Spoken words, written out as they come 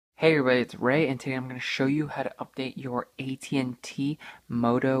Hey everybody, it's Ray, and today I'm going to show you how to update your AT&T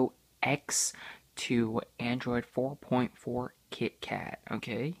Moto X to Android 4.4 KitKat,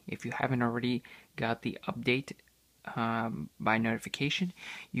 okay? If you haven't already got the update by notification,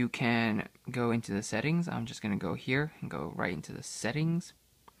 you can go into the settings. I'm just going to go here and go right into the settings.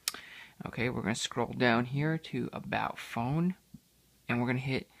 Okay, we're going to scroll down here to About Phone, and we're going to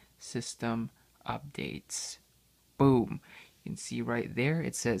hit System Updates. Boom. You can see right there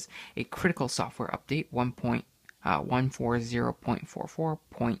it says a critical software update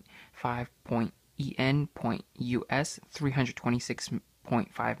 140.44.5.en.us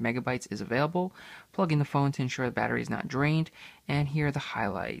 326.5 megabytes is available. Plug in the phone to ensure the battery is not drained. And here are the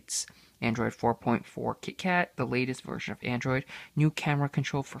highlights. Android 4.4 KitKat, the latest version of Android. New camera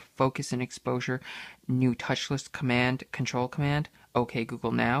control for focus and exposure. New touchless control command. OK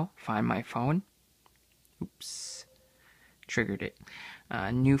Google now. Find my phone. Oops. Triggered it.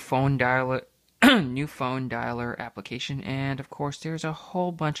 New phone dialer new phone dialer application, and of course there's a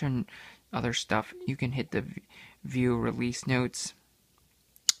whole bunch of other stuff. You can hit the view release notes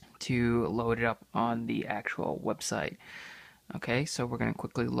to load it up on the actual website. Okay, so we're going to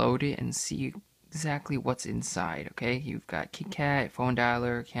quickly load it and see exactly what's inside. Okay, you've got KitKat, phone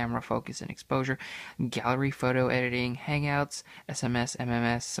dialer, camera focus and exposure, gallery photo editing, Hangouts, SMS,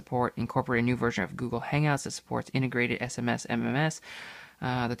 MMS support, incorporate a new version of Google Hangouts that supports integrated SMS, MMS,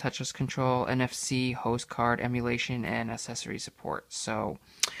 the touchless control, NFC, host card emulation, and accessory support. So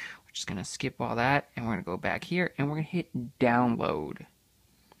we're just going to skip all that, and we're going to go back here, and we're going to hit download.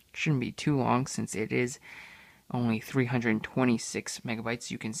 Shouldn't be too long since it is only 326 megabytes.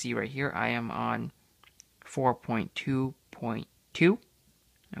 You can see right here I am on 4.2.2.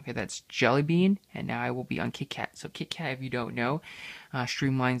 Okay, that's Jelly Bean, and now I will be on KitKat. So KitKat, if you don't know,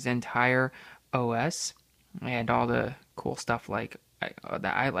 streamlines the entire OS and all the cool stuff like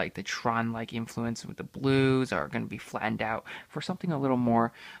that I like. The Tron-like influence with the blues are going to be flattened out for something a little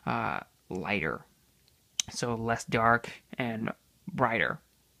more lighter, so less dark and brighter.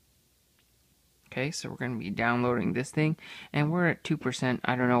 Okay, so we're going to be downloading this thing, and we're at 2%.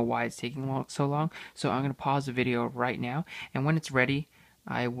 I don't know why it's taking so long, so I'm going to pause the video right now, and when it's ready,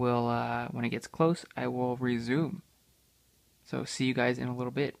 I will, when it gets close, I will resume. So see you guys in a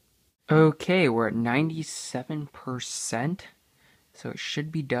little bit. Okay, we're at 97%, so it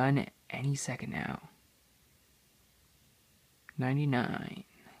should be done any second now. 99.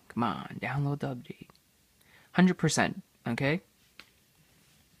 Come on, download the update. 100%, okay?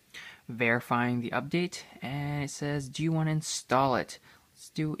 Verifying the update, and it says, do you want to install it? Let's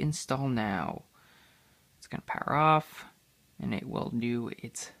do install now. It's going to power off, and it will do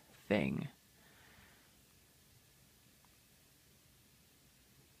its thing.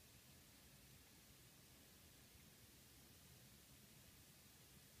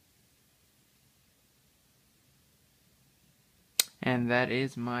 And that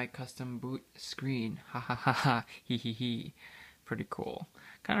is my custom boot screen. Ha ha ha ha, hee hee hee. Pretty cool.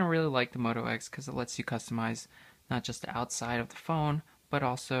 Kind of really like the Moto X because it lets you customize not just the outside of the phone, but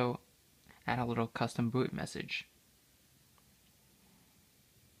also add a little custom boot message.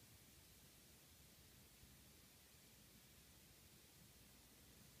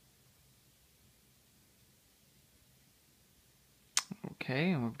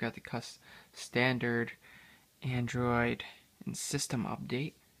 Okay, and we've got the standard Android and system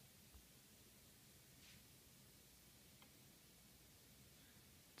update.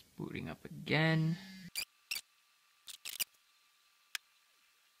 It's booting up again.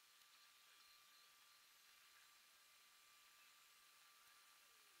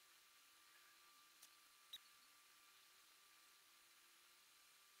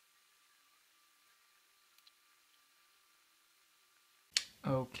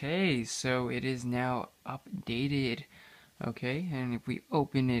 Okay, so it is now updated. Okay, and if we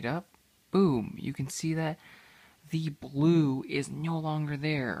open it up, boom, you can see that the blue is no longer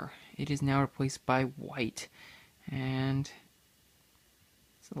there. It is now replaced by white, and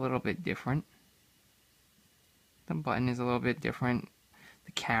it's a little bit different. The button is a little bit different.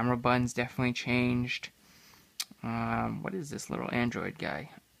 The camera button's definitely changed. What is this little Android guy?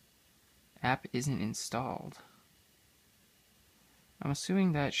 App isn't installed. I'm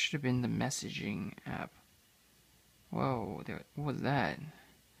assuming that should have been the messaging app. Whoa, what was that?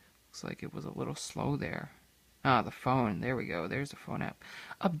 Looks like it was a little slow there. Ah, the phone. There we go. There's the phone app.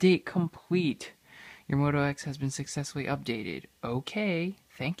 Update complete. Your Moto X has been successfully updated. Okay,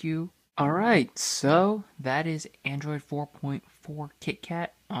 thank you. Alright, so that is Android 4.4 KitKat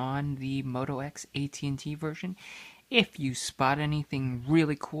on the Moto X AT&T version. If you spot anything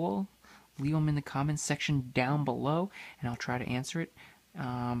really cool, leave them in the comments section down below, and I'll try to answer it.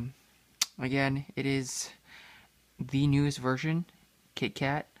 Again, it is the newest version,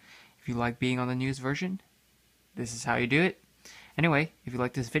 KitKat. If you like being on the newest version, this is how you do it. Anyway, if you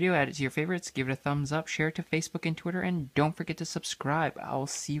like this video, add it to your favorites, give it a thumbs up, share it to Facebook and Twitter, and don't forget to subscribe. I will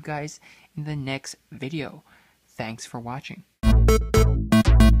see you guys in the next video. Thanks for watching.